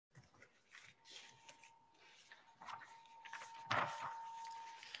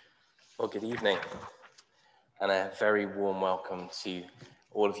Well, good evening, and a very warm welcome to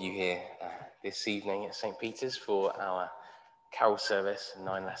all of you here this evening at St. Peter's for our carol service,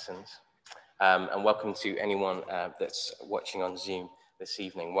 9 lessons. And welcome to anyone that's watching on Zoom this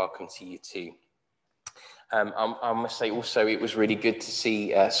evening. Welcome to you too. I must say also it was really good to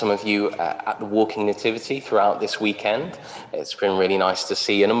see some of you at the Walking Nativity throughout this weekend. It's been really nice to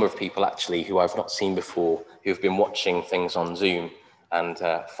see a number of people actually who I've not seen before who have been watching things on Zoom and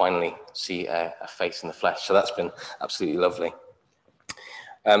finally see a face in the flesh. So that's been absolutely lovely.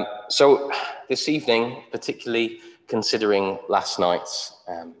 So this evening, particularly considering last night's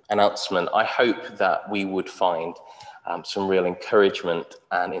announcement, I hope that we would find some real encouragement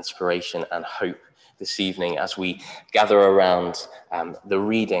and inspiration and hope this evening as we gather around the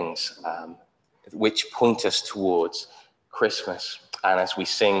readings which point us towards Christmas, and as we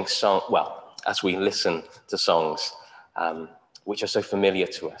sing as we listen to songs which are so familiar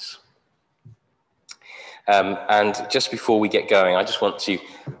to us. And just before we get going, I just want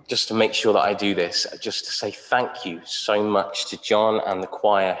to make sure that I do this, just to say thank you so much to John and the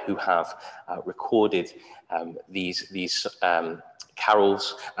choir who have recorded these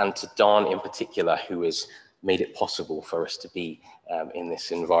carols, and to Don in particular, who has made it possible for us to be in this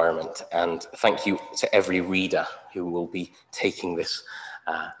environment. And thank you to every reader who will be taking this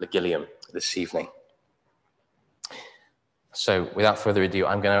Legilium this evening. So without further ado,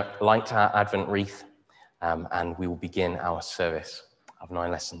 I'm going to light our Advent wreath and we will begin our service of 9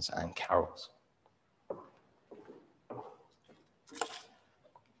 lessons and carols.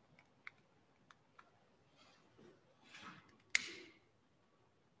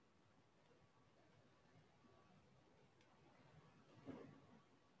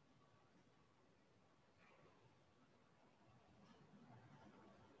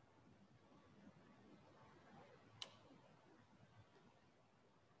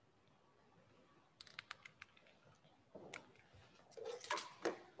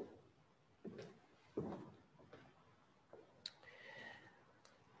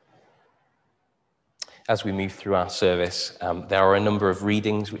 As we move through our service, there are a number of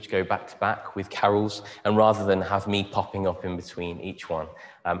readings which go back to back with carols, and rather than have me popping up in between each one,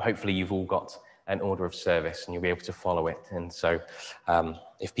 hopefully you've all got an order of service and you'll be able to follow it. And so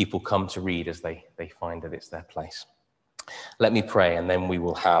if people come to read as they find that it's their place. Let me pray, and then we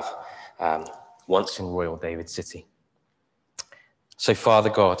will have Once in Royal David City. So Father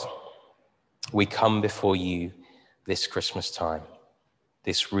God, we come before you this Christmas time,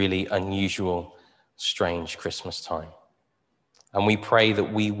 this really unusual, strange Christmas time. And we pray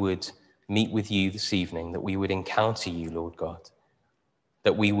that we would meet with you this evening, that we would encounter you, Lord God,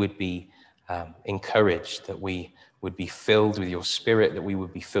 that we would be encouraged, that we would be filled with your Spirit, that we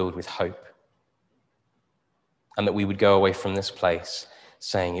would be filled with hope, and that we would go away from this place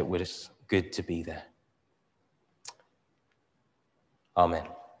saying it was good to be there. Amen.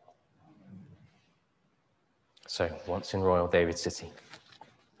 So, Once in Royal David City.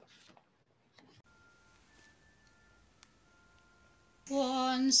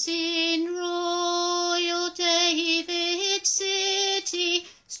 Once in royal David City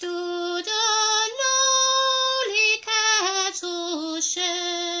stood a lowly cattle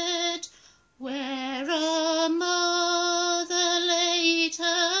shed, where a mother laid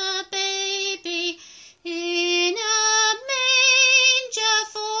her baby in a manger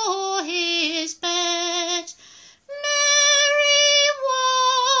for his bed. Mary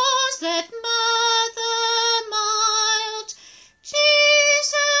was that mother mild,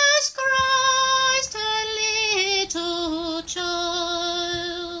 Jesus Christ, her little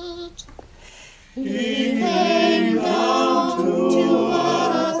child. He came down to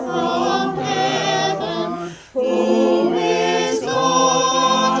earth from heaven, who is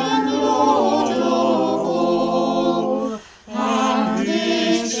God and Lord of all, and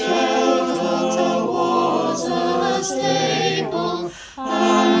his shelter was a stable,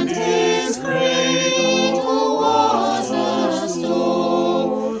 and his cradle was a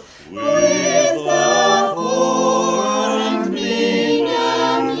stall. With the poor and mean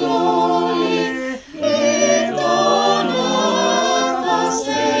and lowly lived on earth a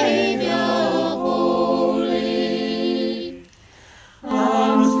Saviour holy.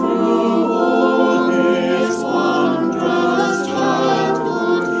 And through all his wondrous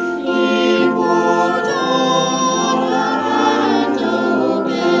childhood he would honor and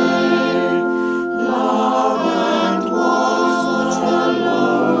obey. Love and was the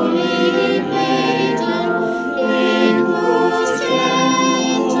lowly maiden, in whose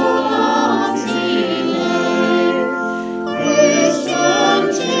tender arms he lay. Christian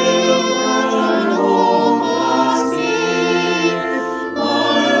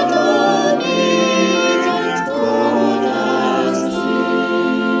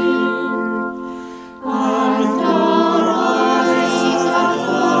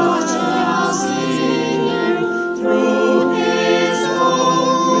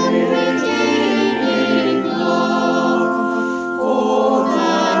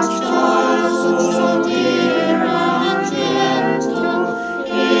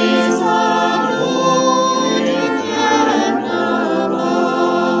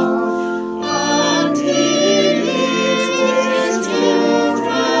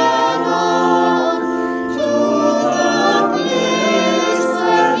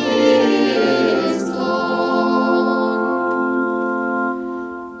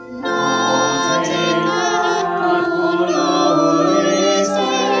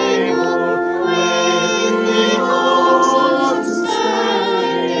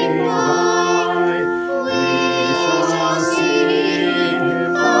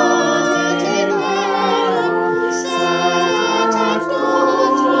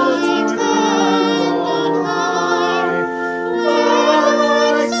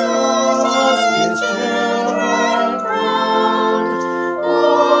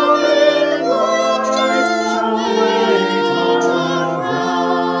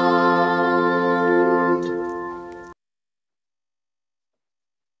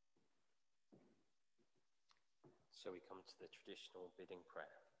So we come to the traditional bidding prayer.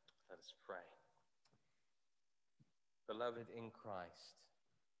 Let us pray. Beloved in Christ,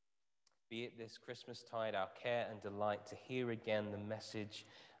 be it this Christmas tide our care and delight to hear again the message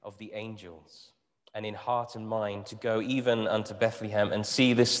of the angels, and in heart and mind to go even unto Bethlehem and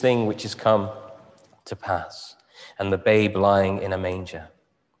see this thing which is come to pass, and the babe lying in a manger.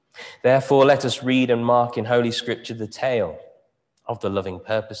 Therefore, let us read and mark in Holy Scripture the tale of the loving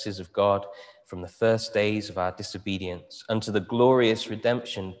purposes of God from the first days of our disobedience unto the glorious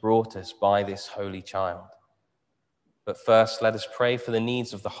redemption brought us by this holy child. But first, let us pray for the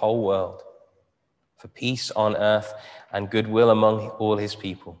needs of the whole world, for peace on earth and goodwill among all his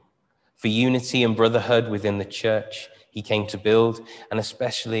people, for unity and brotherhood within the church he came to build, and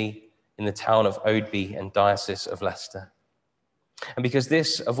especially in the town of Oadby and Diocese of Leicester. And because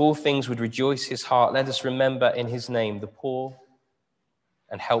this, of all things, would rejoice his heart, let us remember in his name the poor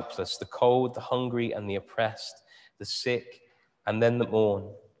and helpless, the cold, the hungry, and the oppressed, the sick, and then the mourn,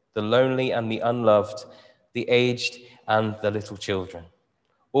 the lonely and the unloved, the aged and the little children,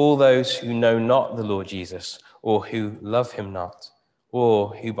 all those who know not the Lord Jesus, or who love him not,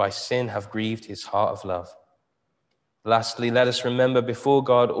 or who by sin have grieved his heart of love. Lastly, let us remember before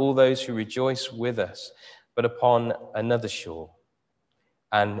God all those who rejoice with us, but upon another shore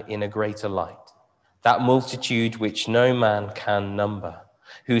and in a greater light, that multitude which no man can number,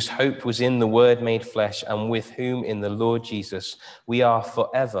 whose hope was in the Word made flesh, and with whom in the Lord Jesus we are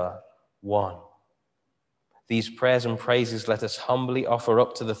forever one. These prayers and praises let us humbly offer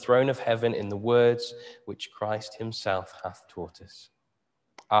up to the throne of heaven in the words which Christ himself hath taught us.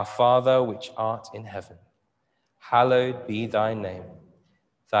 Our Father, which art in heaven, hallowed be thy name.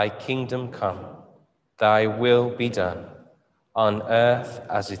 Thy kingdom come, thy will be done, on earth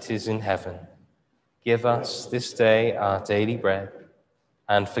as it is in heaven. Give us this day our daily bread,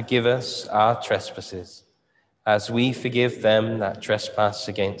 and forgive us our trespasses, as we forgive them that trespass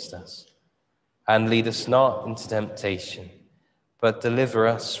against us. And lead us not into temptation, but deliver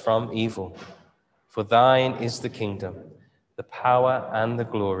us from evil. For thine is the kingdom, the power, and the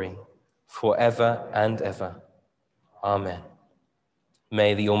glory, forever and ever. Amen.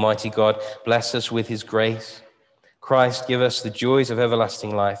 May the Almighty God bless us with his grace. Christ give us the joys of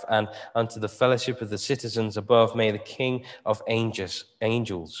everlasting life, and unto the fellowship of the citizens above, may the King of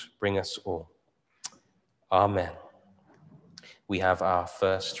angels bring us all. Amen. We have our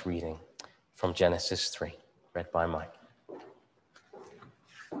first reading from Genesis 3, read by Mike.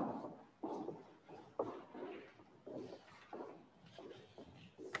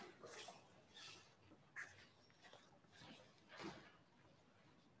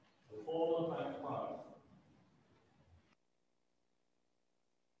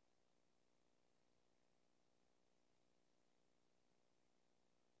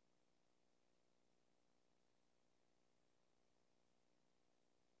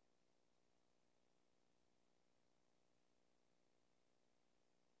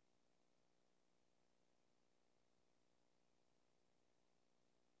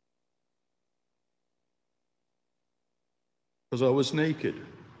 Because I was naked,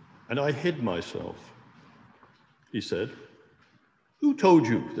 and I hid myself. He said, "Who told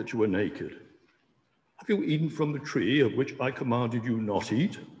you that you were naked? Have you eaten from the tree of which I commanded you not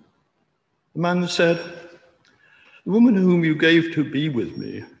eat?" The man said, "The woman whom you gave to be with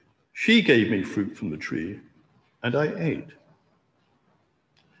me, she gave me fruit from the tree, and I ate."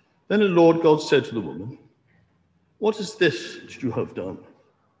 Then the Lord God said to the woman, "What is this that you have done?"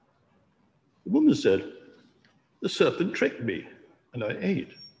 The woman said, "The serpent tricked me, and I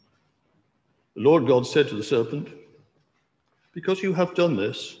ate." The Lord God said to the serpent, "Because you have done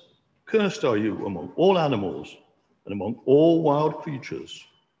this, cursed are you among all animals and among all wild creatures.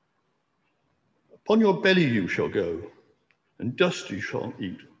 Upon your belly you shall go, and dust you shall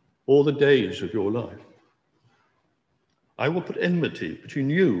eat all the days of your life. I will put enmity between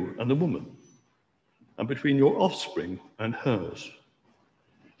you and the woman, and between your offspring and hers.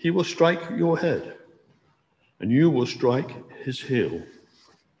 He will strike your head, and you will strike his heel."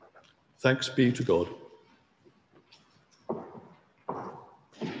 Thanks be to God.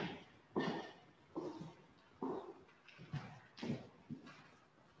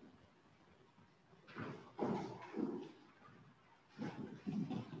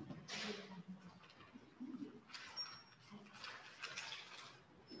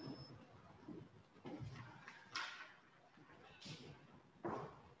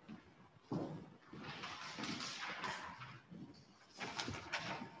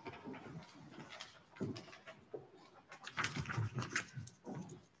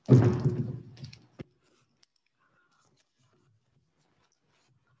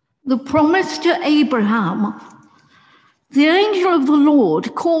 The promise to Abraham The angel of the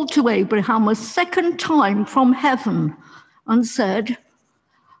Lord called to Abraham a second time from heaven and said,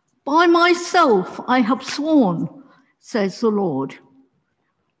 "By myself I have sworn, says the Lord,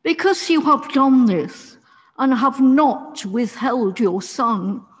 because you have done this and have not withheld your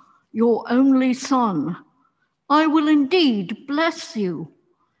son, your only son, I will indeed bless you,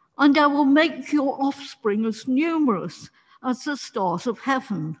 and I will make your offspring as numerous as the stars of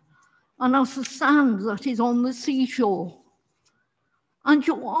heaven and as the sand that is on the seashore. And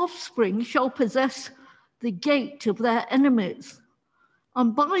your offspring shall possess the gate of their enemies,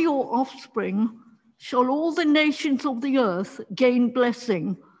 and by your offspring shall all the nations of the earth gain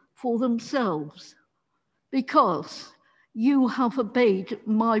blessing for themselves, because you have obeyed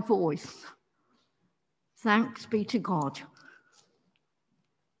my voice." Thanks be to God.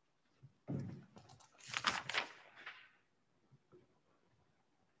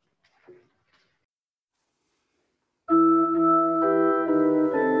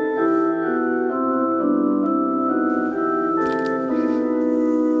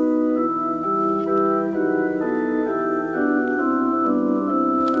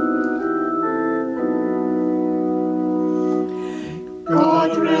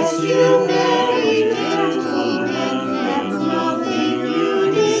 God rest you, merry gentlemen, let nothing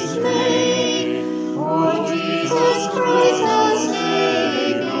you dismay. For Jesus Christ our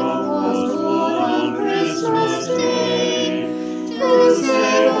Savior was born on Christmas Day, to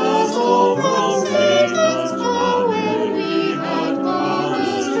save us all from Satan's power when we had gone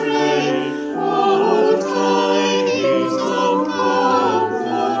astray. Oh, tidings of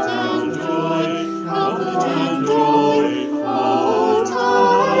comfort and joy, comfort and joy. Oh,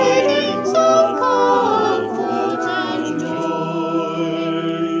 tidings of comfort and joy.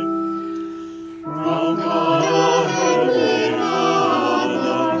 From God our heavenly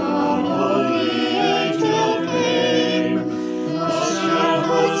Father, the holy angel came. The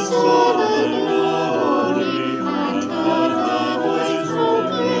shepherds saw the glory and heard the voice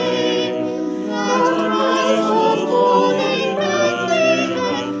proclaim that Christ was born in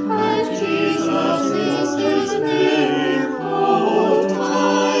Bethlehem, and Jesus is his name. Oh,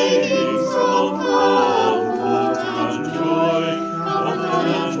 tidings of comfort and joy, comfort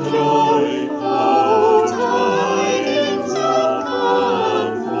and joy. Oh, tidings of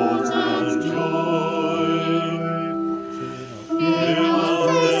comfort and joy. Fear not,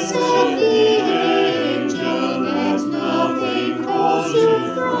 said the angel, let nothing cause you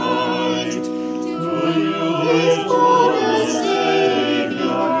fright. To you is born a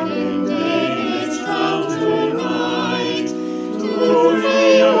Savior in David's town tonight, to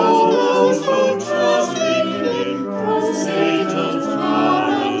free all those who trust in him from Satan's power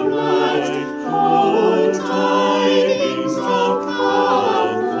and might. Oh, tidings of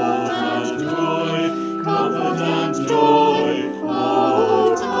comfort and joy, comfort and joy.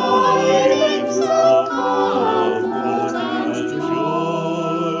 Oh, tidings of comfort and joy.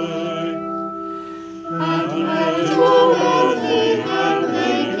 And let your Bethlehem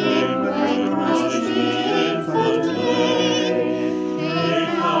they came where Christ the infant lay. They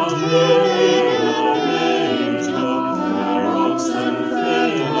found him in a manger, where oxen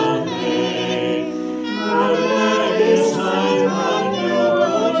fed on hay. And where beside the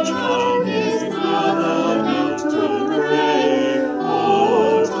newborn child his mother knelt to pray.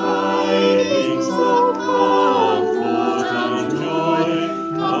 Oh, tidings of comfort and joy,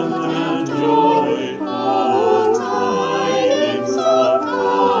 comfort and joy. Oh, tidings of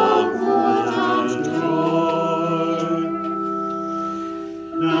comfort and joy.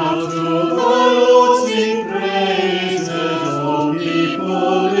 Now to the Lord sing praises, all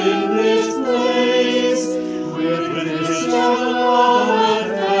people in this place, with Christian love and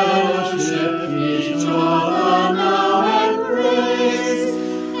fellowship, each other now embrace.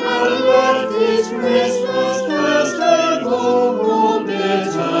 And let this Christmas festival all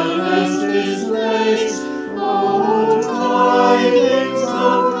bitterness displace. Oh, tidings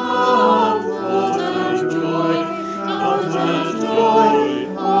of comfort and joy, comfort and joy.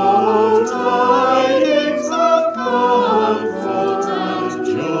 Oh, tidings of comfort and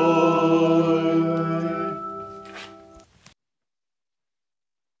joy.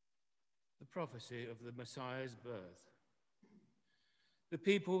 The prophecy of the Messiah's birth. The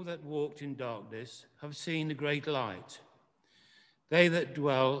people that walked in darkness have seen a great light. They that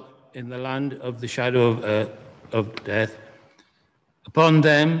dwell in the land of the shadow of death, upon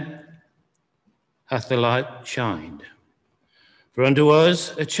them hath the light shined. For unto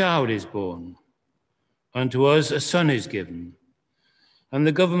us a child is born, unto us a son is given, and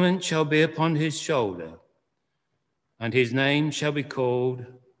the government shall be upon his shoulder, and his name shall be called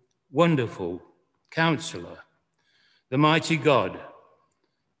Wonderful, Counselor, the mighty God,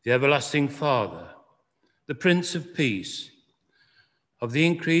 the everlasting Father, the Prince of Peace. Of the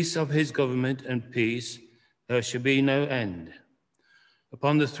increase of his government and peace there shall be no end.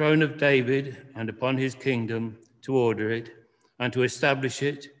 Upon the throne of David and upon his kingdom, to order it and to establish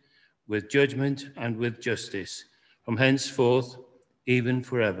it with judgment and with justice, from henceforth, even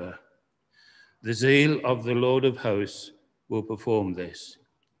forever. The zeal of the Lord of hosts will perform this.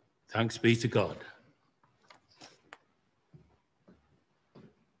 Thanks be to God.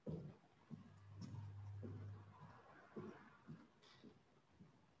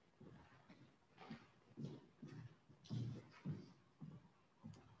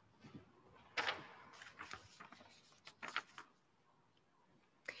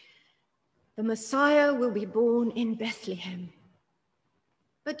 The Messiah will be born in Bethlehem.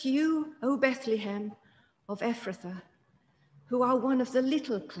 But you, O Bethlehem of Ephrathah, who are one of the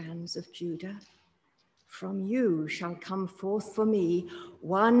little clans of Judah, from you shall come forth for me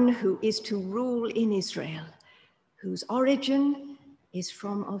one who is to rule in Israel, whose origin is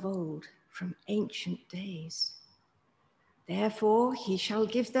from of old, from ancient days. Therefore he shall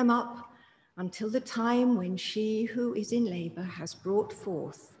give them up until the time when she who is in labor has brought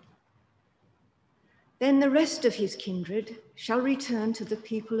forth. Then the rest of his kindred shall return to the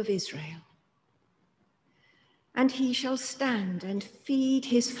people of Israel. And he shall stand and feed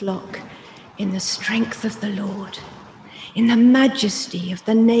his flock in the strength of the Lord, in the majesty of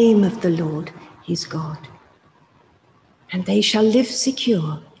the name of the Lord his God. And they shall live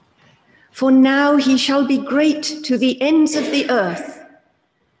secure, for now he shall be great to the ends of the earth,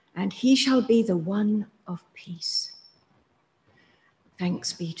 and he shall be the one of peace.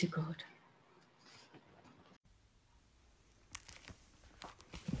 Thanks be to God.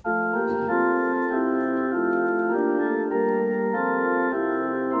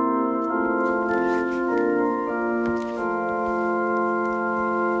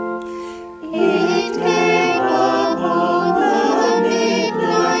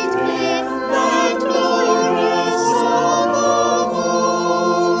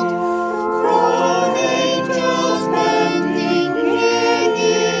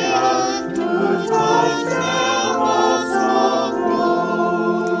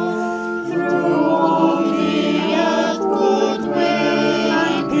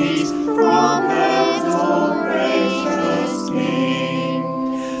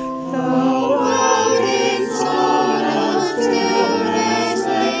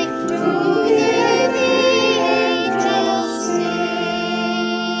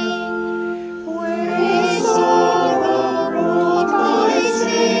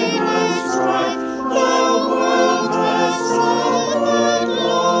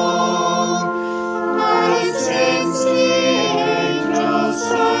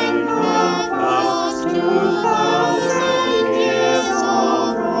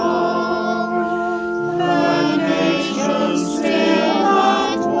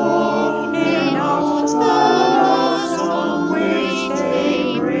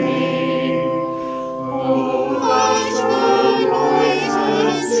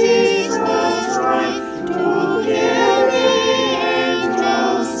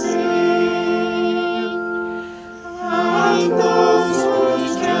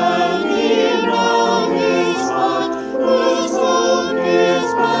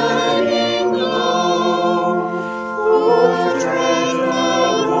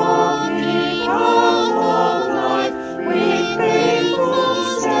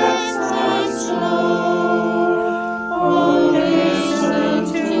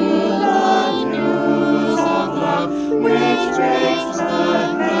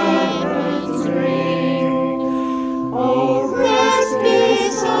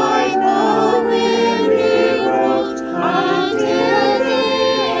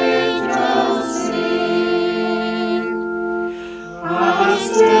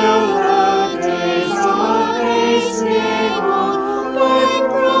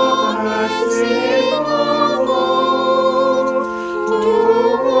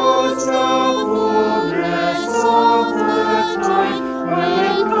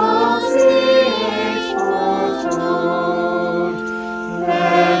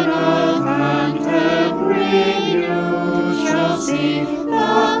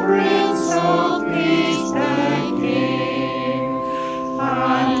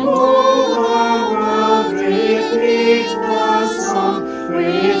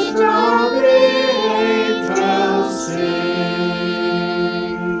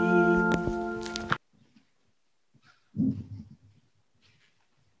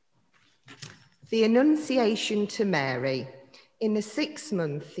 The Annunciation to Mary In the 6th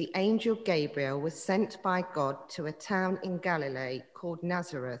month, the angel Gabriel was sent by God to a town in Galilee called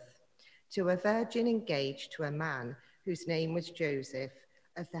Nazareth, to a virgin engaged to a man whose name was Joseph,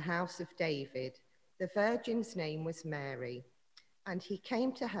 of the house of David. The virgin's name was Mary. And he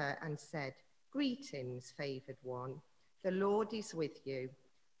came to her and said, "Greetings, favored one, the Lord is with you."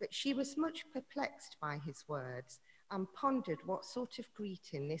 But she was much perplexed by his words and pondered what sort of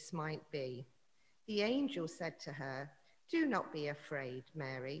greeting this might be. The angel said to her, "Do not be afraid,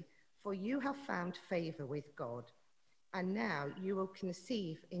 Mary, for you have found favor with God. And now you will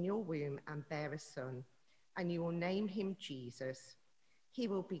conceive in your womb and bear a son, and you will name him Jesus. He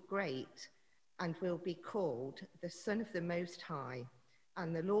will be great and will be called the Son of the Most High,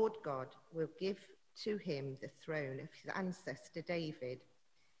 and the Lord God will give to him the throne of his ancestor David.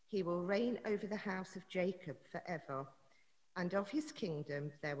 He will reign over the house of Jacob forever, and of his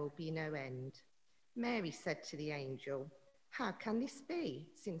kingdom there will be no end." Mary said to the angel, "How can this be,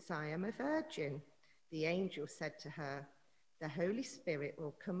 since I am a virgin?" The angel said to her, "The Holy Spirit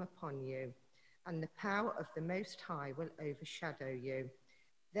will come upon you, and the power of the Most High will overshadow you.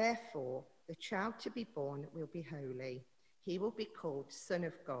 Therefore, the child to be born will be holy. He will be called Son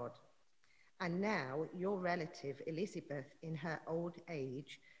of God. And now your relative Elizabeth, in her old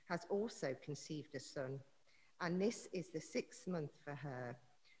age, has also conceived a son, and this is the 6th month for her,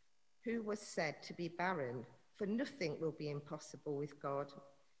 who was said to be barren, for nothing will be impossible with God."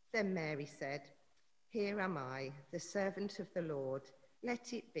 Then Mary said, "Here am I, the servant of the Lord.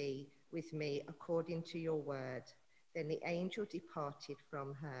 Let it be with me according to your word." Then the angel departed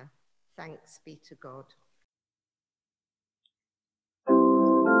from her. Thanks be to God.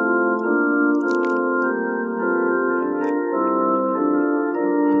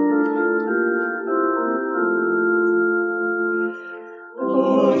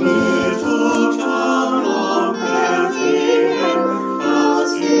 Little town of Bethlehem, how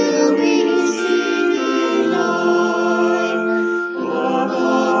still we sing delight.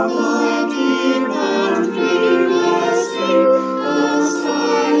 Above thy deep and dreamless sleep, the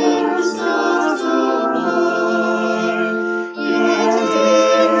silent stars go by. Yet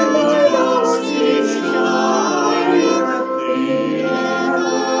in the lofty sky, the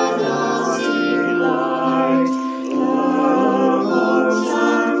everlasting light, the hopes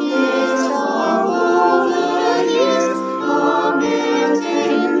and fears of all the years are met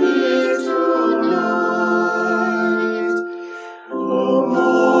in thee tonight. O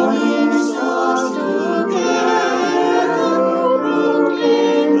morning stars together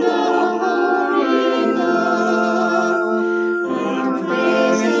proclaim the holy love, and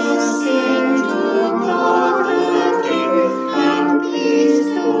praises sing to God the King, and peace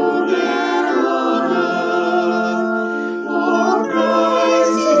to men on earth. For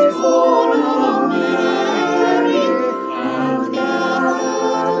Christ is born of Mary, and gathered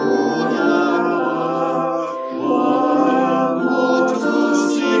all above. While mortals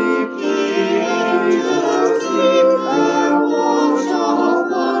sleep, the angels sleep, their watch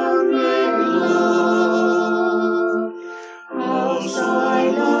of wondering love. How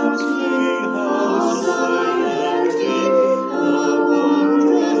silently, the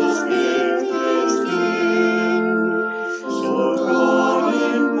wondrous gift is given. So God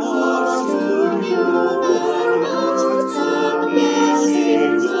imparts to human hearts the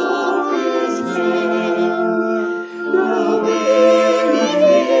blessings of his name. The wind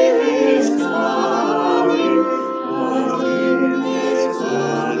is coming, but in this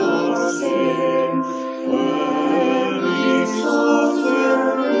world of sin, when each soul will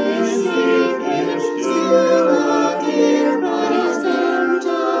receive him, still the dear present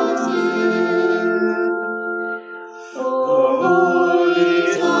of him. O holy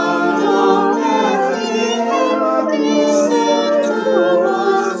town of Bethlehem, listen to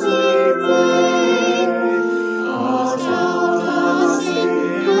us, we pray. Art thou the sick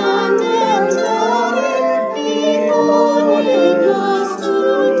and entering, beholding us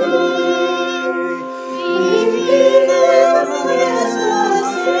today? Be the Christmas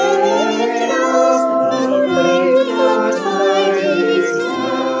angels, the great glad tidings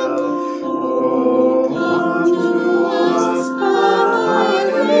tell. Oh, come to us,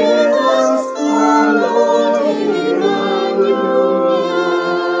 abide with us, our Lord Emmanuel.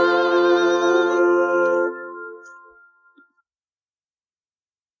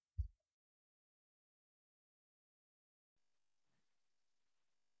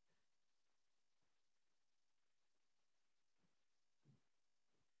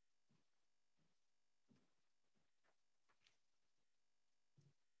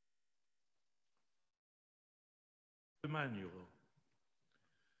 Emmanuel.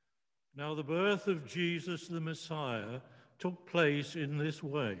 Now the birth of Jesus the Messiah took place in this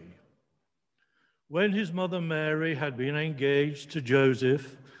way. When his mother Mary had been engaged to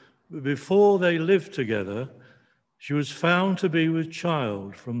Joseph, before they lived together, she was found to be with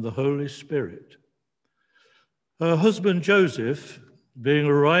child from the Holy Spirit. Her husband Joseph, being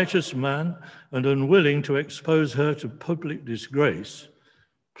a righteous man and unwilling to expose her to public disgrace,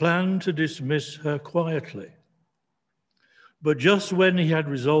 planned to dismiss her quietly. But just when he had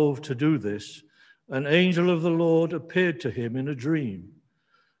resolved to do this, an angel of the Lord appeared to him in a dream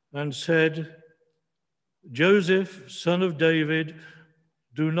and said, "Joseph, son of David,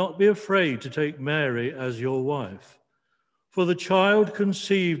 do not be afraid to take Mary as your wife, for the child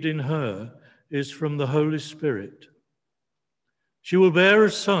conceived in her is from the Holy Spirit. She will bear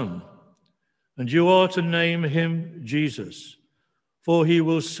a son, and you are to name him Jesus, for he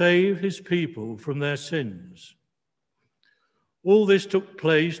will save his people from their sins." All this took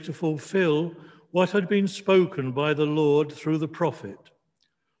place to fulfill what had been spoken by the Lord through the prophet.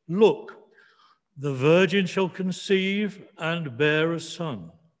 "Look, the virgin shall conceive and bear a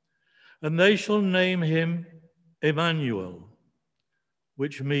son, and they shall name him Emmanuel,"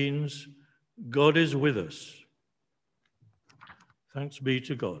 which means God is with us. Thanks be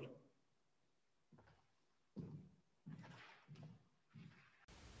to God.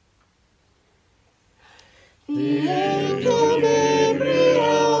 The angel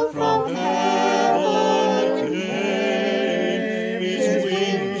Gabriel from heaven came, his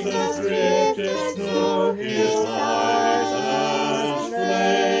wings as drifted snow, his eyes as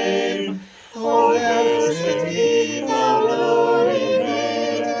flame. Oh, blessed be the glory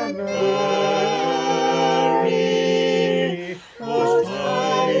maiden Mary, most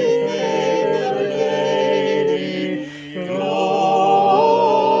highly favored lady,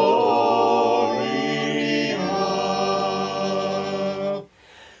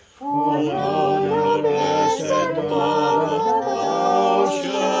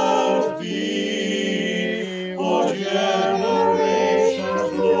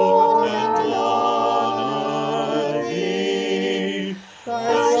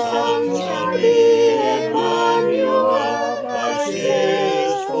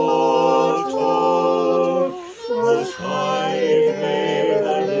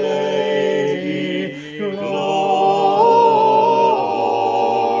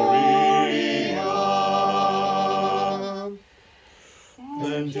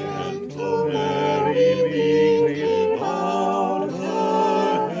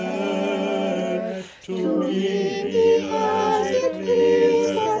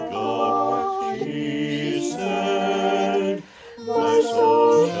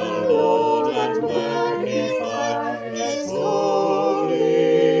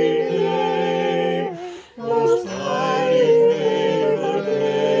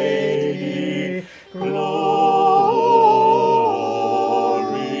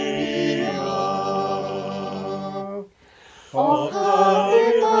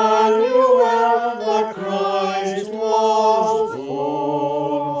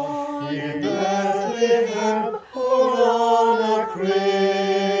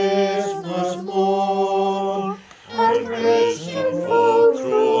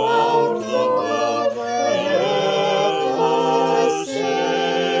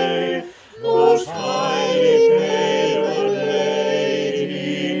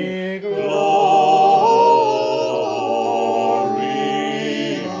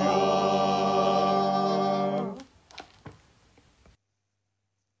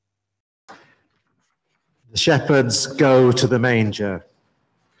 Shepherds go to the manger.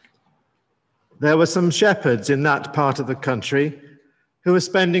 There were some shepherds in that part of the country who were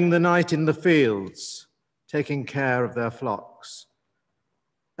spending the night in the fields, taking care of their flocks.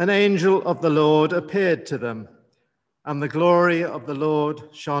 An angel of the Lord appeared to them, and the glory of the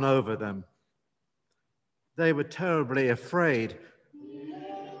Lord shone over them. They were terribly afraid.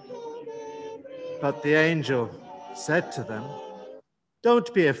 But the angel said to them,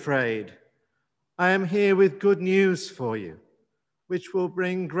 "Don't be afraid. I am here with good news for you, which will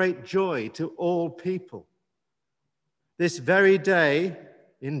bring great joy to all people. This very day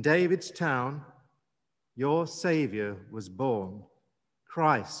in David's town, your Savior was born,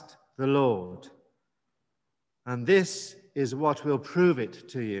 Christ the Lord. And this is what will prove it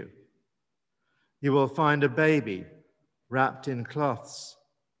to you. You will find a baby wrapped in cloths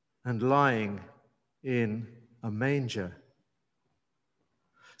and lying in a manger."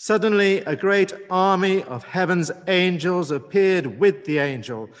 Suddenly, a great army of heaven's angels appeared with the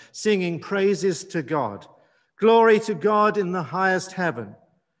angel, singing praises to God. "Glory to God in the highest heaven,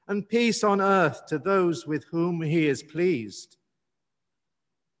 and peace on earth to those with whom he is pleased."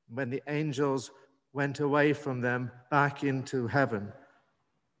 When the angels went away from them back into heaven,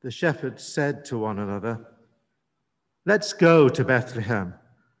 the shepherds said to one another, "Let's go to Bethlehem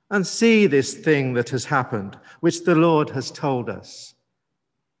and see this thing that has happened, which the Lord has told us."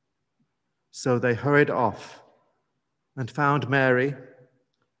 So they hurried off and found Mary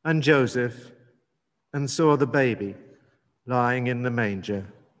and Joseph and saw the baby lying in the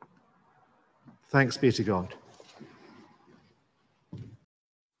manger. Thanks be to God.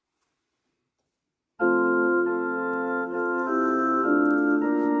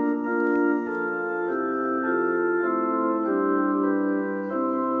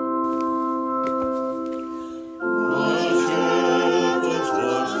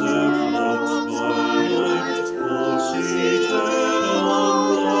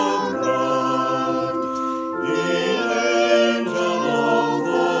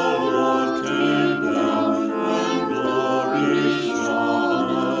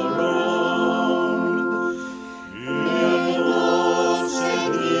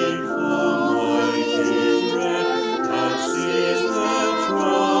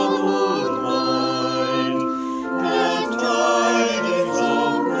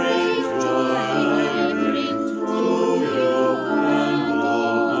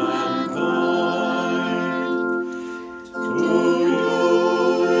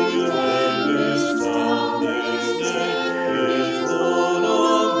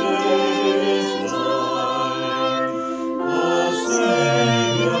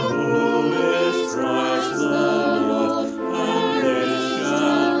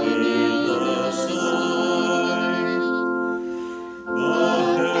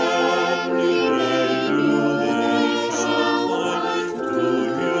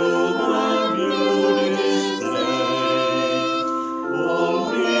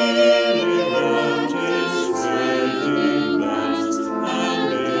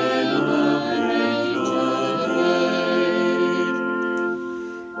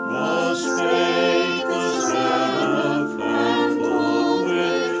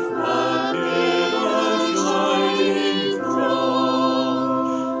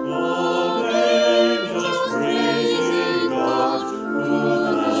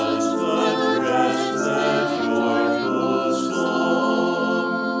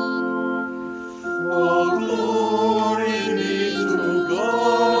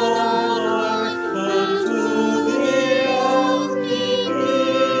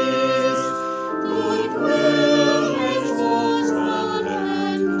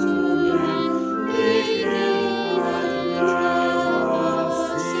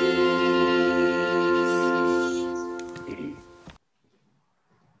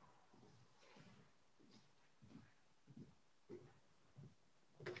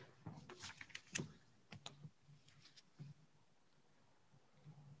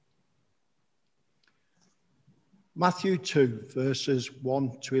 Matthew 2, verses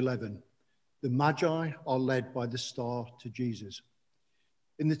 1 to 11. The Magi are led by the star to Jesus.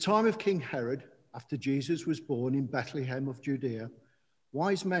 In the time of King Herod, after Jesus was born in Bethlehem of Judea,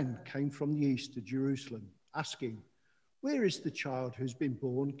 wise men came from the east to Jerusalem, asking, "Where is the child who's been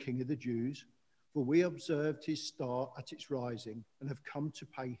born King of the Jews? For we observed his star at its rising and have come to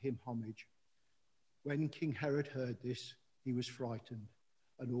pay him homage." When King Herod heard this, he was frightened,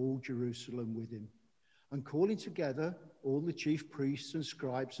 and all Jerusalem with him. And calling together all the chief priests and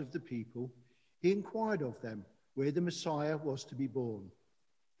scribes of the people, he inquired of them where the Messiah was to be born.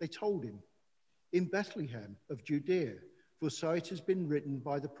 They told him, "In Bethlehem of Judea, for so it has been written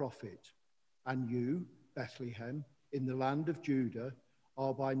by the prophet, and you, Bethlehem, in the land of Judah,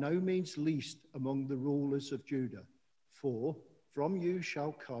 are by no means least among the rulers of Judah, for from you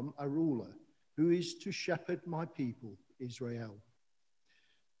shall come a ruler who is to shepherd my people, Israel."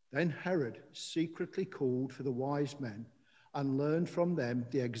 Then Herod secretly called for the wise men and learned from them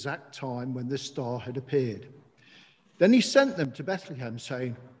the exact time when the star had appeared. Then he sent them to Bethlehem,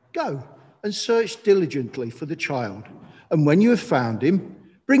 saying, "Go and search diligently for the child, and when you have found him,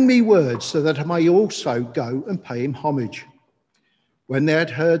 bring me word so that I may also go and pay him homage." When they had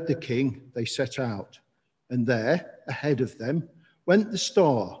heard the king, they set out, and there, ahead of them, went the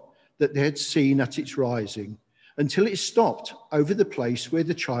star that they had seen at its rising, until it stopped over the place where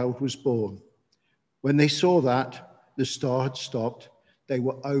the child was born. When they saw that the star had stopped, they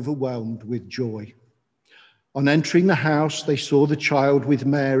were overwhelmed with joy. On entering the house, they saw the child with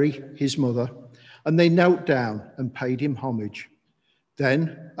Mary, his mother, and they knelt down and paid him homage.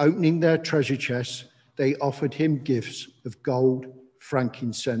 Then, opening their treasure chests, they offered him gifts of gold,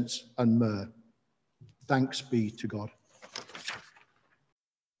 frankincense, and myrrh. Thanks be to God.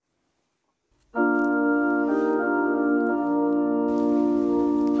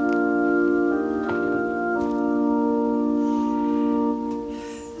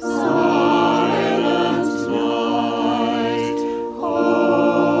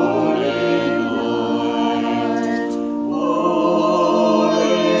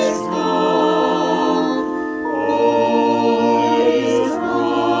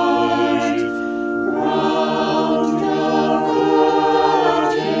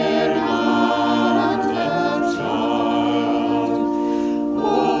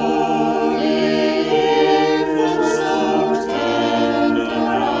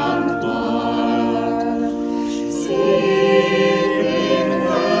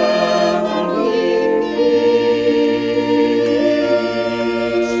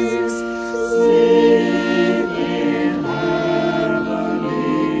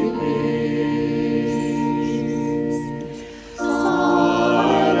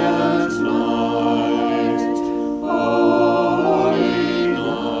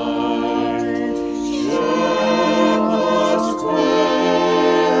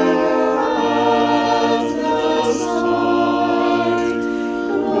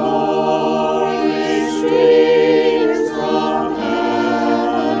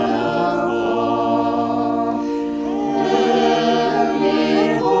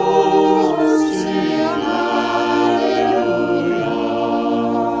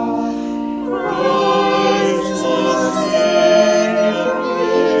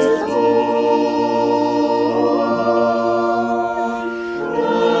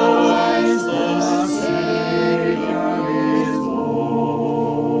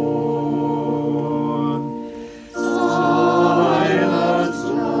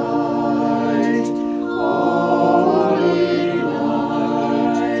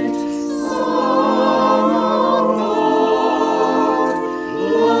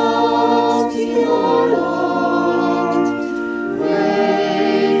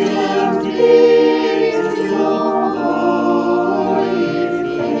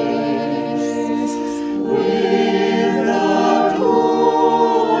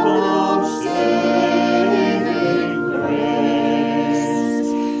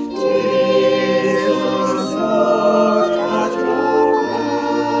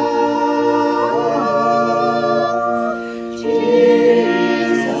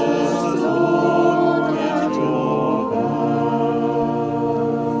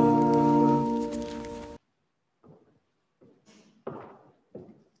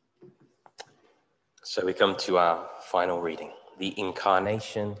 So we come to our final reading, the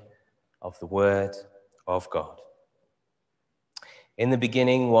incarnation of the Word of God. In the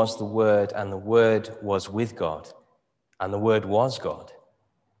beginning was the Word, and the Word was with God, and the Word was God.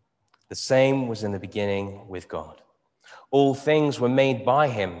 The same was in the beginning with God. All things were made by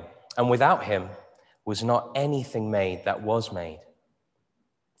him, and without him was not anything made that was made.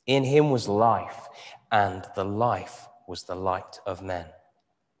 In him was life, and the life was the light of men.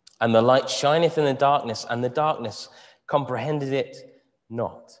 And the light shineth in the darkness, and the darkness comprehended it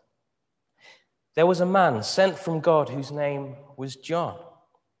not. There was a man sent from God whose name was John.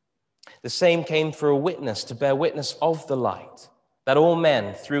 The same came for a witness, to bear witness of the light, that all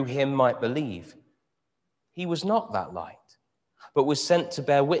men through him might believe. He was not that light, but was sent to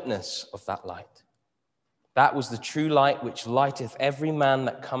bear witness of that light. That was the true light which lighteth every man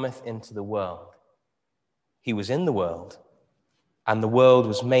that cometh into the world. He was in the world, and the world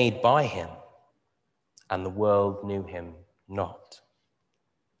was made by him, and the world knew him not.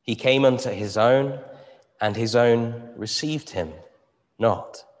 He came unto his own, and his own received him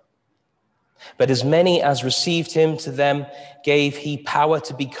not. But as many as received him, to them gave he power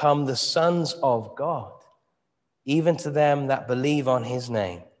to become the sons of God, even to them that believe on his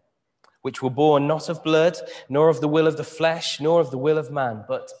name, which were born not of blood, nor of the will of the flesh, nor of the will of man,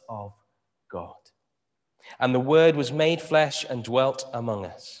 but of God. And the Word was made flesh and dwelt among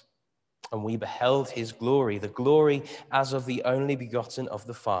us. And we beheld his glory, the glory as of the only begotten of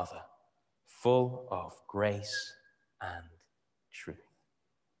the Father, full of grace and truth.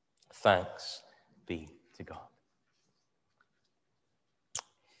 Thanks be to God.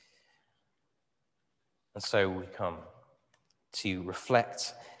 And so we come to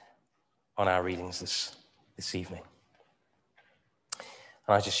reflect on our readings this evening.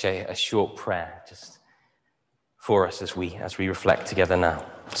 And I just share a short prayer just for us as we reflect together now.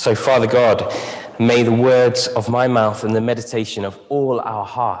 So, Father God, may the words of my mouth and the meditation of all our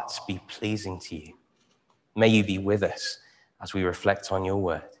hearts be pleasing to you. May you be with us as we reflect on your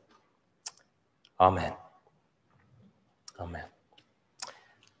word. Amen. Amen.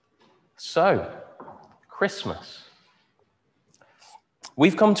 So, Christmas.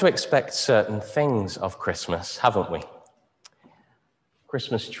 We've come to expect certain things of Christmas, haven't we?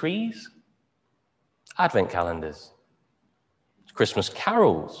 Christmas trees, advent calendars, Christmas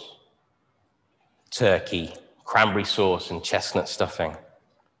carols, turkey, cranberry sauce and chestnut stuffing,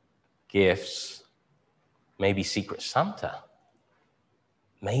 gifts, maybe Secret Santa,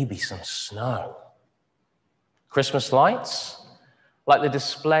 maybe some snow. Christmas lights, like the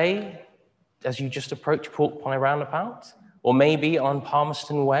display as you just approach Pork Pie Roundabout, or maybe on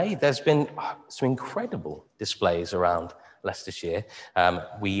Palmerston Way. There's been some incredible displays around Leicestershire.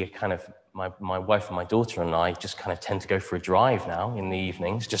 My wife and my daughter and I just kind of tend to go for a drive now in the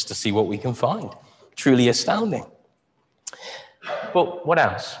evenings just to see what we can find. Truly astounding. But what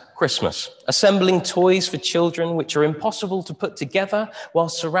else? Christmas. Assembling toys for children which are impossible to put together while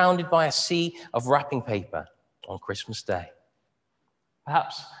surrounded by a sea of wrapping paper on Christmas Day.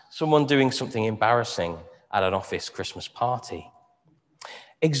 Perhaps someone doing something embarrassing at an office Christmas party.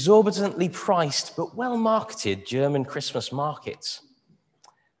 Exorbitantly priced but well-marketed German Christmas markets.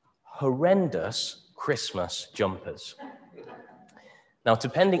 Horrendous Christmas jumpers. Now,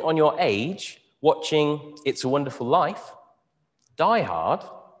 depending on your age, watching It's a Wonderful Life, Die Hard,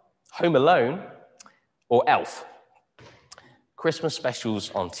 Home Alone, or Elf. Christmas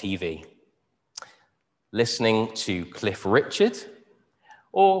specials on TV. Listening to Cliff Richard,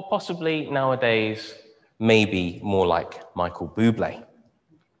 or possibly nowadays, maybe more like Michael Bublé.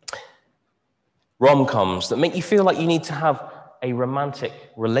 Rom-coms that make you feel like you need to have a romantic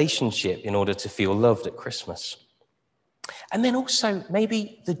relationship in order to feel loved at Christmas. And then also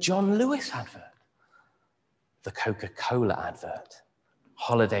maybe the John Lewis advert, the Coca-Cola advert.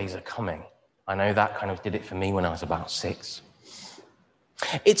 Holidays are coming. I know that kind of did it for me when I was about 6.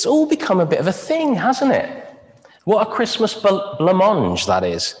 It's all become a bit of a thing, hasn't it? What a Christmas blancmange that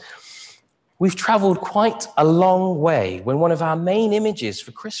is. We've traveled quite a long way when one of our main images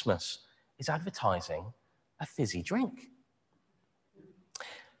for Christmas is advertising a fizzy drink.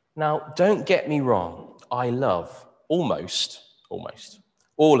 Now, don't get me wrong. I love almost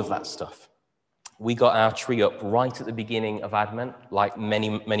all of that stuff. We got our tree up right at the beginning of Advent, like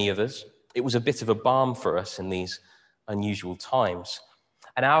many others. It was a bit of a balm for us in these unusual times.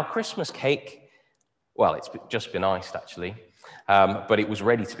 And our Christmas cake, well, it's just been iced, actually, but it was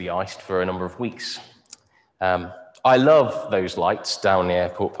ready to be iced for a number of weeks. I love those lights down near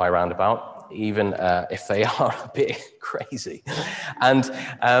Pork Pie Roundabout, even if they are a bit crazy. And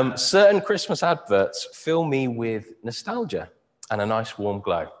certain Christmas adverts fill me with nostalgia and a nice warm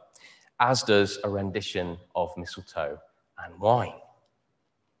glow. as does a rendition of Mistletoe and Wine.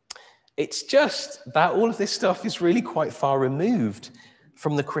 It's just that all of this stuff is really quite far removed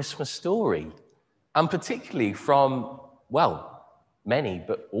from the Christmas story, and particularly from, well, many,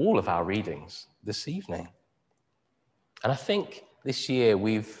 but all of our readings this evening. And I think this year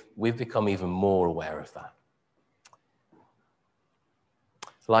we've become even more aware of that.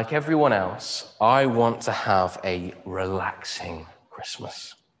 Like everyone else, I want to have a relaxing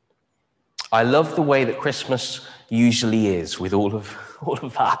Christmas. I love the way that Christmas usually is with all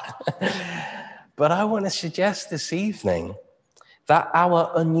of that. But I want to suggest this evening that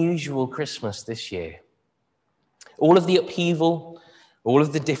our unusual Christmas this year, all of the upheaval, all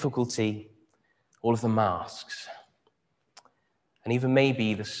of the difficulty, all of the masks, and even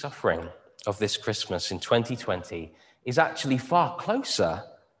maybe the suffering of this Christmas in 2020 is actually far closer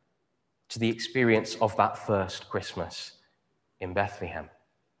to the experience of that first Christmas in Bethlehem.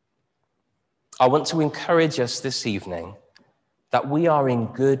 I want to encourage us this evening that we are in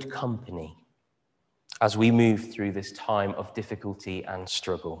good company as we move through this time of difficulty and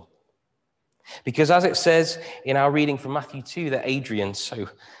struggle. Because as it says in our reading from Matthew 2 that Adrian so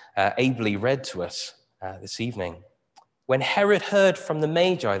ably read to us this evening, when Herod heard from the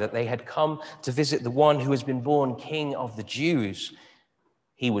Magi that they had come to visit the one who has been born King of the Jews,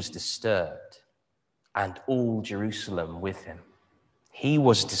 he was disturbed, and all Jerusalem with him. He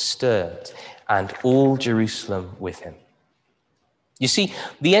was disturbed, and all Jerusalem with him. You see,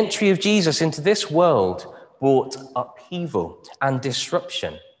 the entry of Jesus into this world brought upheaval and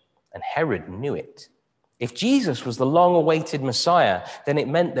disruption, and Herod knew it. If Jesus was the long-awaited Messiah, then it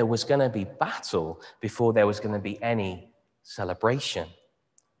meant there was going to be battle before there was going to be any celebration,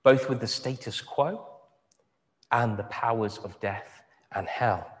 both with the status quo and the powers of death and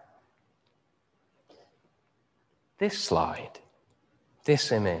hell. This slide,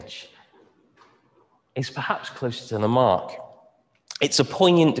 this image, is perhaps closer to the mark. It's a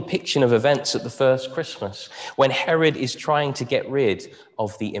poignant depiction of events at the first Christmas, when Herod is trying to get rid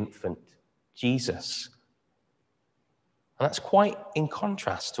of the infant Jesus. And that's quite in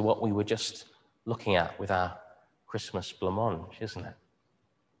contrast to what we were just looking at with our Christmas blancmange, isn't it?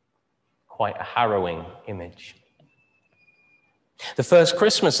 Quite a harrowing image. The first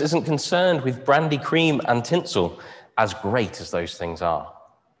Christmas isn't concerned with brandy cream and tinsel, as great as those things are.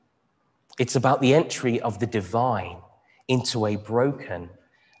 It's about the entry of the divine into a broken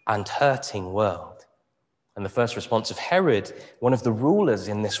and hurting world. And the first response of Herod, one of the rulers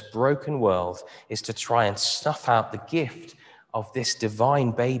in this broken world, is to try and snuff out the gift of this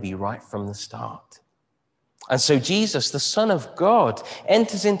divine baby right from the start. And so Jesus, the Son of God,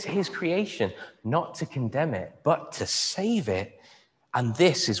 enters into his creation, not to condemn it, but to save it. And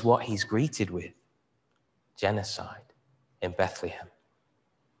this is what he's greeted with: genocide in Bethlehem.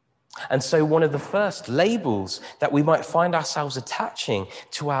 And so one of the first labels that we might find ourselves attaching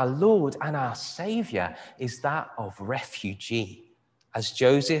to our Lord and our Savior is that of refugee, as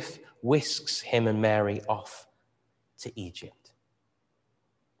Joseph whisks him and Mary off to Egypt.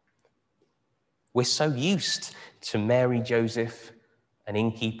 We're so used to Mary, Joseph, an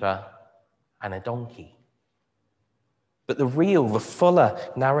innkeeper, and a donkey. But the fuller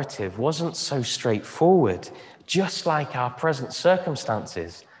narrative wasn't so straightforward, just like our present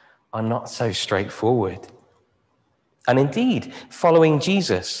circumstances are not so straightforward. And indeed, following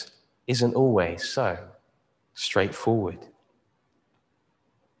Jesus isn't always so straightforward.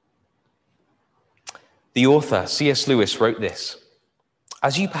 The author, C.S. Lewis, wrote this: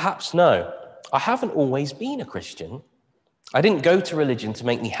 "As you perhaps know, I haven't always been a Christian. I didn't go to religion to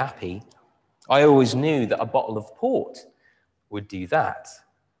make me happy. I always knew that a bottle of port would do that.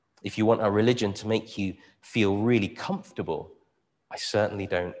 If you want a religion to make you feel really comfortable, I certainly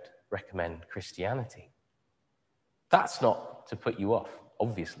don't recommend Christianity." That's not to put you off,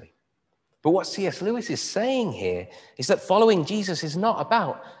 obviously. But what C.S. Lewis is saying here is that following Jesus is not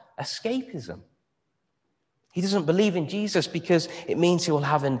about escapism. He doesn't believe in Jesus because it means he will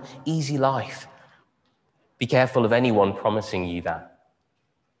have an easy life. Be careful of anyone promising you that.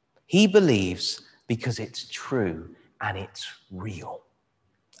 He believes because it's true and it's real.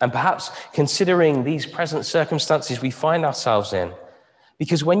 And perhaps considering these present circumstances we find ourselves in,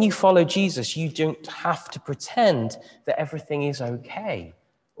 because when you follow Jesus, you don't have to pretend that everything is okay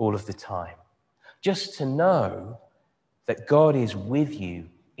all of the time. Just to know that God is with you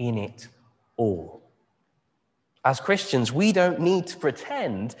in it all. As Christians, we don't need to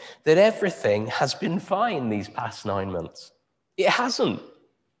pretend that everything has been fine these past 9 months. It hasn't.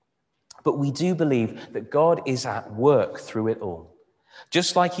 But we do believe that God is at work through it all,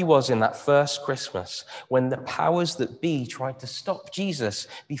 Just like he was in that first Christmas when the powers that be tried to stop Jesus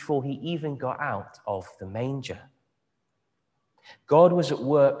before he even got out of the manger. God was at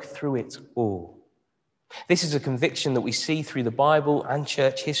work through it all. This is a conviction that we see through the Bible and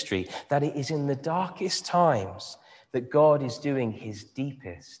church history, that it is in the darkest times that God is doing his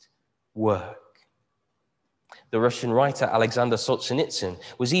deepest work. The Russian writer Alexander Solzhenitsyn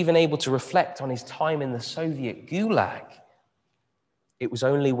was even able to reflect on his time in the Soviet Gulag. It was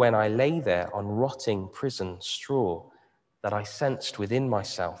only when I lay there on rotting prison straw that I sensed within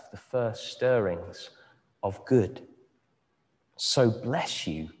myself the first stirrings of good. So bless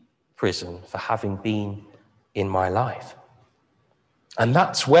you, prison, for having been in my life. And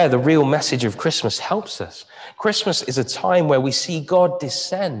that's where the real message of Christmas helps us. Christmas is a time where we see God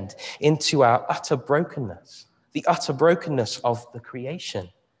descend into our utter brokenness, the utter brokenness of the creation,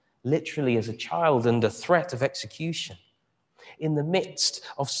 literally as a child under threat of execution. In the midst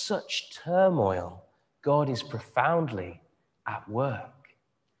of such turmoil, God is profoundly at work,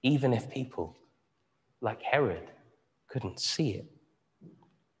 even if people like Herod couldn't see it.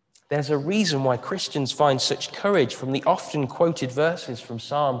 There's a reason why Christians find such courage from the often quoted verses from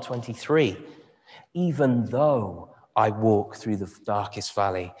Psalm 23. Even though I walk through the darkest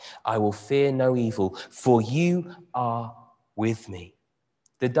valley, I will fear no evil, for you are with me.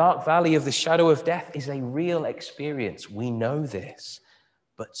 The dark valley of the shadow of death is a real experience. We know this,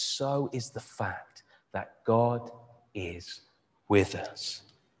 but so is the fact that God is with us.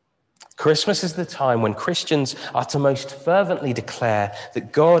 Christmas is the time when Christians are to most fervently declare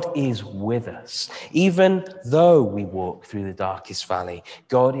that God is with us. Even though we walk through the darkest valley,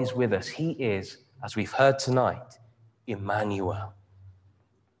 God is with us. He is, as we've heard tonight, Emmanuel.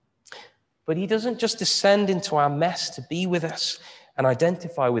 But he doesn't just descend into our mess to be with us and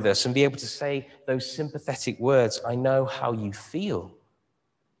identify with us and be able to say those sympathetic words, I know how you feel.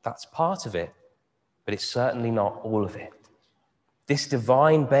 That's part of it, but it's certainly not all of it. This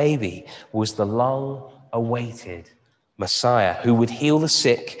divine baby was the long-awaited Messiah who would heal the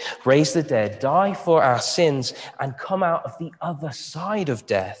sick, raise the dead, die for our sins, and come out of the other side of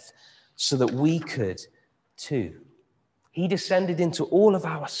death so that we could too. He descended into all of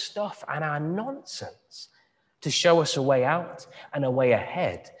our stuff and our nonsense to show us a way out and a way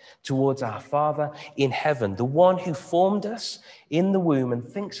ahead towards our Father in heaven, the one who formed us in the womb and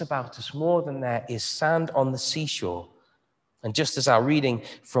thinks about us more than there is sand on the seashore. And just as our reading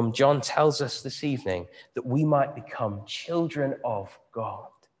from John tells us this evening, that we might become children of God.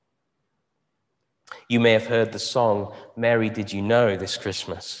 You may have heard the song, Mary, Did You Know, this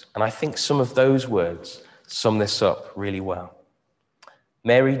Christmas? And I think some of those words sum this up really well.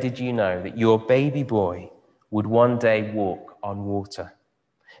 Mary, did you know that your baby boy would one day walk on water?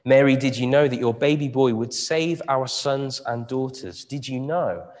 Mary, did you know that your baby boy would save our sons and daughters? Did you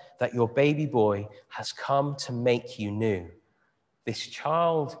know that your baby boy has come to make you new? This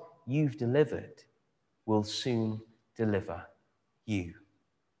child you've delivered will soon deliver you.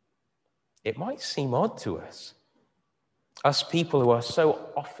 It might seem odd to us people who are so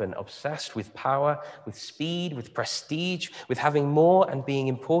often obsessed with power, with speed, with prestige, with having more and being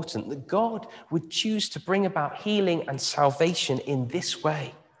important, that God would choose to bring about healing and salvation in this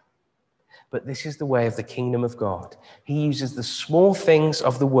way. But this is the way of the kingdom of God. He uses the small things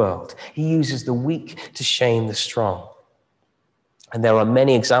of the world. He uses the weak to shame the strong. And there are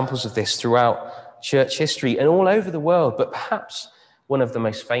many examples of this throughout church history and all over the world, but perhaps one of the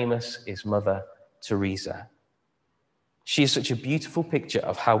most famous is Mother Teresa. She is such a beautiful picture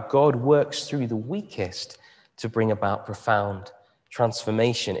of how God works through the weakest to bring about profound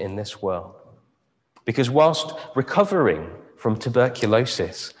transformation in this world. Because whilst recovering from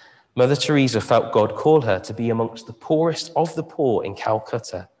tuberculosis, Mother Teresa felt God call her to be amongst the poorest of the poor in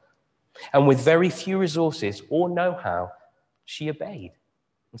Calcutta. And with very few resources or know-how, she obeyed.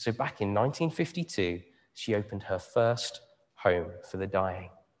 And so back in 1952, she opened her first home for the dying.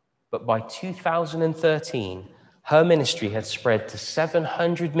 But by 2013, her ministry had spread to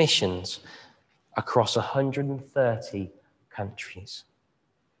 700 missions across 130 countries.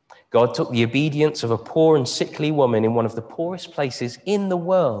 God took the obedience of a poor and sickly woman in one of the poorest places in the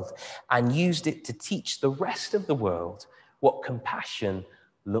world and used it to teach the rest of the world what compassion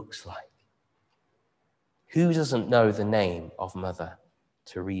looks like. Who doesn't know the name of Mother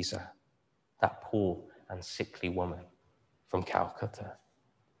Teresa, that poor and sickly woman from Calcutta?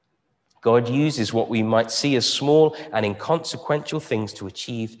 God uses what we might see as small and inconsequential things to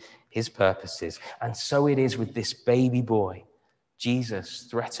achieve his purposes. And so it is with this baby boy, Jesus,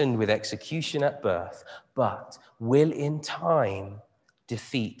 threatened with execution at birth, but will in time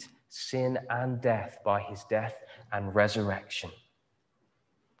defeat sin and death by his death and resurrection.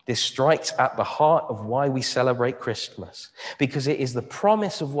 This strikes at the heart of why we celebrate Christmas, because it is the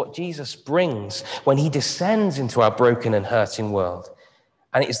promise of what Jesus brings when he descends into our broken and hurting world.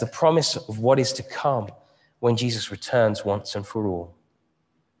 And it is the promise of what is to come when Jesus returns once and for all.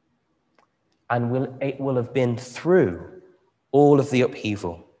 And it will have been through all of the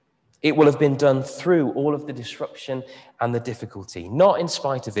upheaval. It will have been done through all of the disruption and the difficulty, not in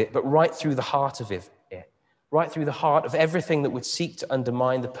spite of it, but right through the heart of it, right through the heart of everything that would seek to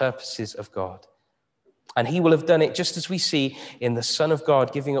undermine the purposes of God. And he will have done it just as we see in the Son of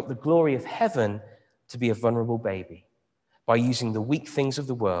God giving up the glory of heaven to be a vulnerable baby by using the weak things of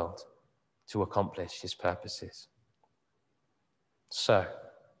the world to accomplish his purposes. So,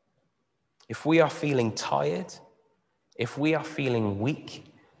 if we are feeling tired, if we are feeling weak,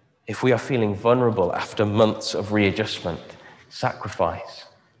 if we are feeling vulnerable after months of readjustment, sacrifice,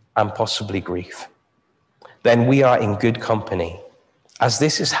 and possibly grief, then we are in good company, as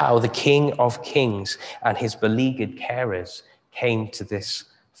this is how the King of Kings and his beleaguered carers came to this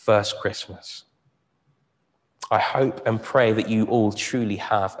first Christmas. I hope and pray that you all truly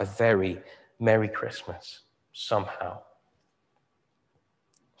have a very Merry Christmas somehow,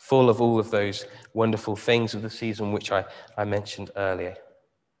 full of all of those wonderful things of the season which I mentioned earlier.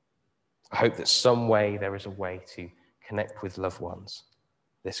 I hope that some way there is a way to connect with loved ones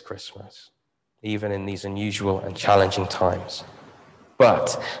this Christmas, even in these unusual and challenging times.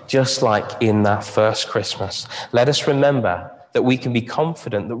 But just like in that first Christmas, let us remember that we can be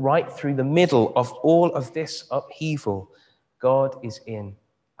confident that right through the middle of all of this upheaval, God is in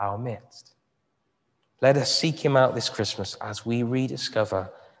our midst. Let us seek him out this Christmas as we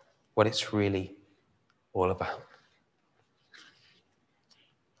rediscover what it's really all about.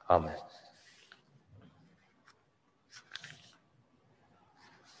 Amen.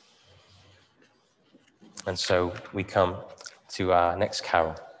 And so we come to our next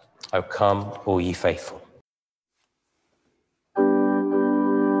carol, O Come, All Ye Faithful.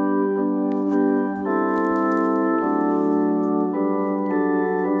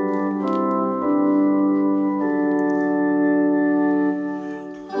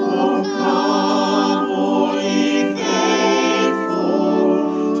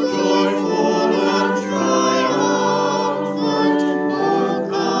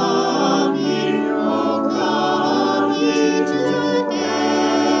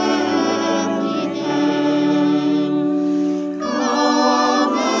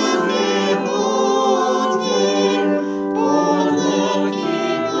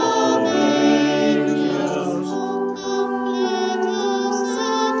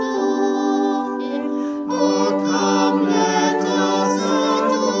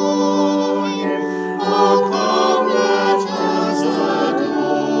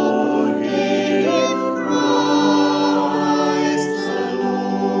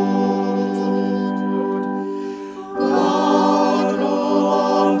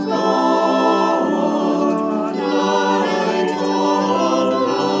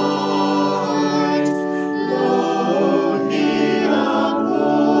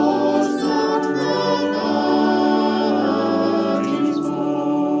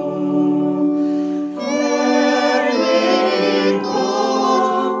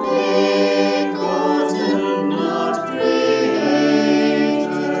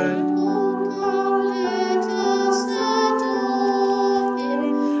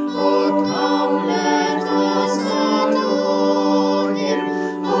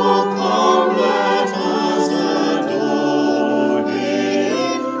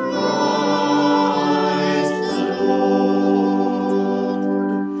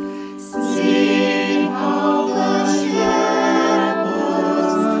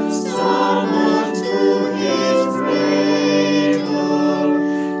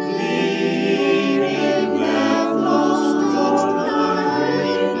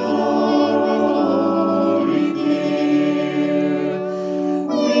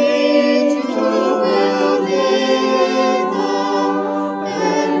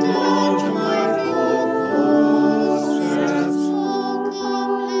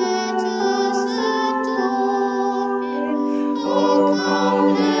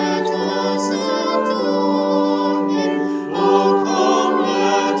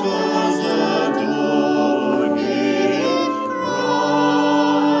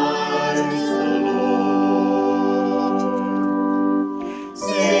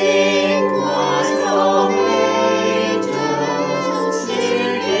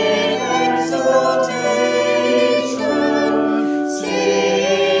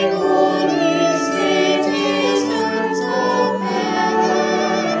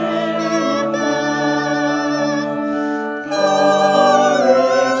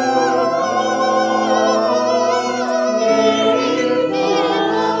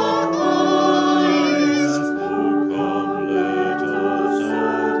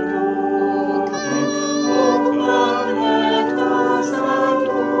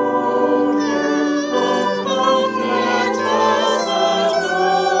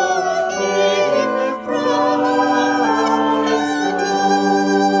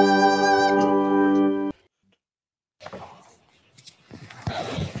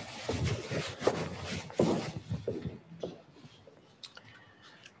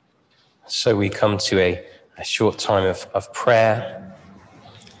 So we come to a short time of prayer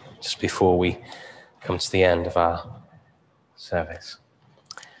just before we come to the end of our service.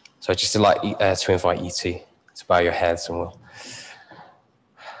 So I'd just like to invite you to bow your heads, and we'll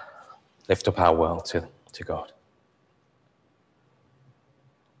lift up our world to God.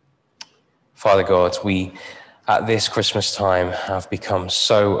 Father God, we at this Christmas time have become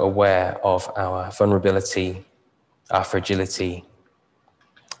so aware of our vulnerability, our fragility,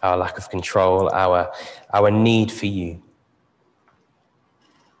 our lack of control, our need for you.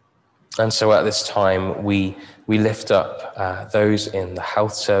 And so at this time, we lift up those in the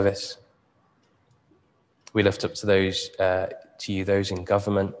health service. We lift up to you those in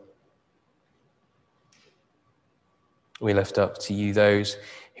government. We lift up to you those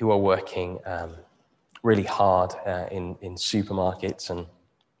who are working really hard in supermarkets and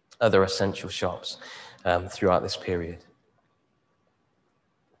other essential shops throughout this period.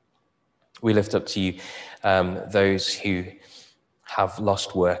 We lift up to you those who have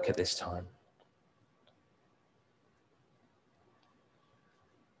lost work at this time.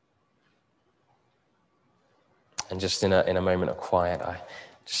 And just in a moment of quiet, I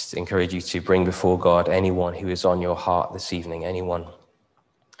just encourage you to bring before God anyone who is on your heart this evening, anyone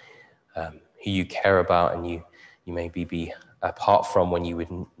who you care about and you maybe be apart from when you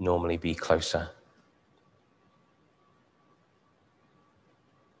would normally be closer.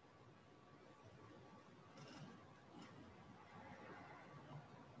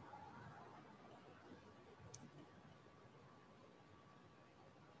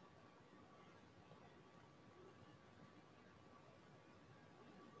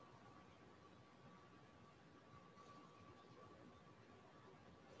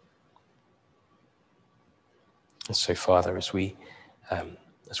 And so, Father, as we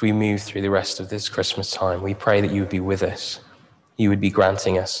move through the rest of this Christmas time, we pray that you would be with us. You would be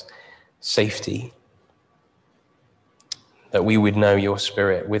granting us safety, that we would know your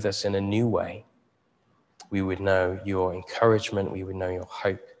Spirit with us in a new way. We would know your encouragement, we would know your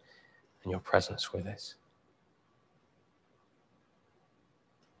hope and your presence with us.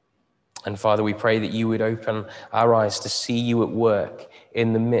 And Father, we pray that you would open our eyes to see you at work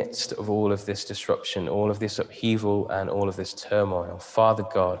in the midst of all of this disruption, all of this upheaval, and all of this turmoil. Father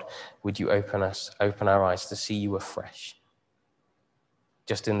God, would you open our eyes to see you afresh?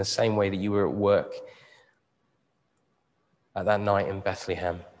 Just in the same way that you were at work at that night in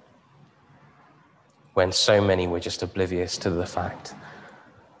Bethlehem, when so many were just oblivious to the fact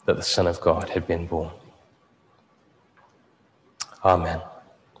that the Son of God had been born. Amen.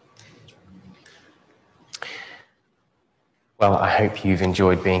 Well, I hope you've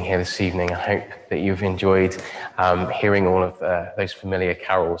enjoyed being here this evening. I hope that you've enjoyed hearing all of those familiar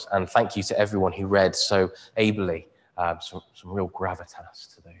carols. And thank you to everyone who read so ably, some real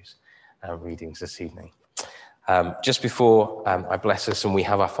gravitas to those readings this evening. Just before I bless us and we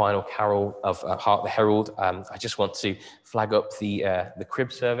have our final carol of Hark the Herald, I just want to flag up the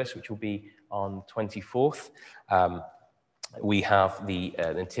crib service, which will be on 24th. We have the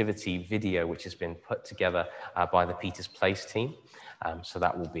nativity video, which has been put together by the Peters Place team. So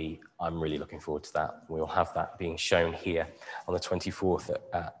that will be, I'm really looking forward to that. We'll have that being shown here on the 24th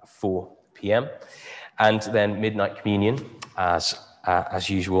at 4 p.m. And then Midnight Communion, as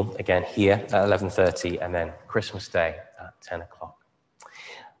usual, again here at 11:30, and then Christmas Day at 10 o'clock.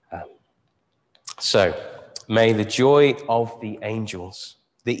 So may the joy of the angels,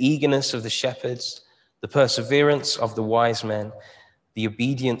 the eagerness of the shepherds, the perseverance of the wise men, the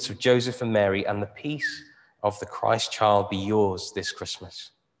obedience of Joseph and Mary, and the peace of the Christ child be yours this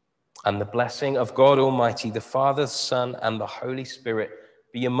Christmas. And the blessing of God Almighty, the Father, Son, and the Holy Spirit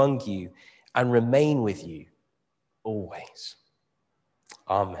be among you and remain with you always.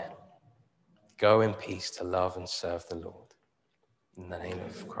 Amen. Go in peace to love and serve the Lord. In the name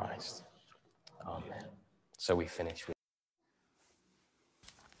of Christ. Amen. So we finish with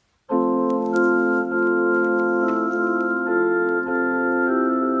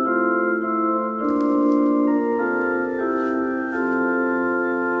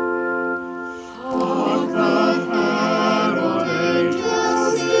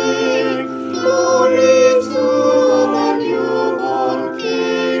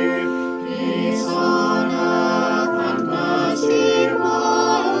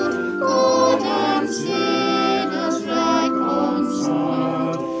God and sinners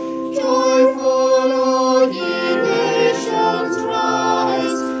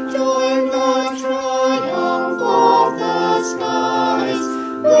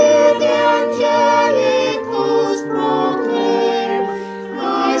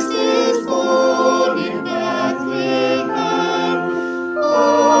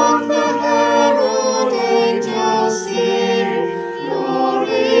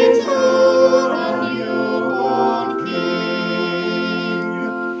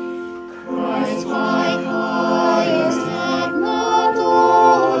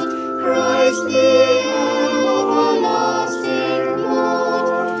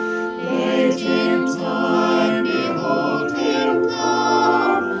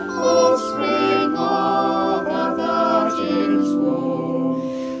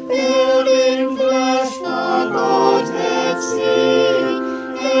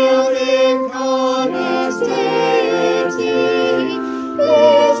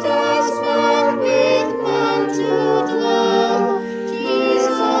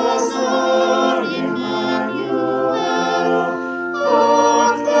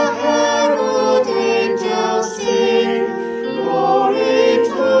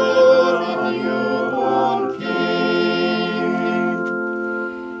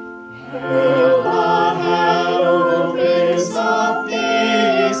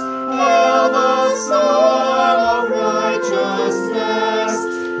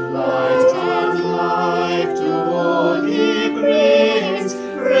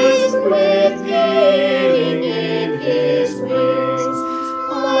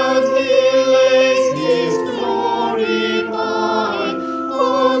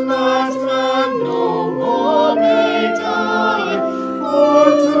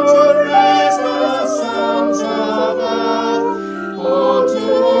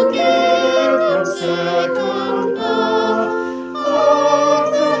circle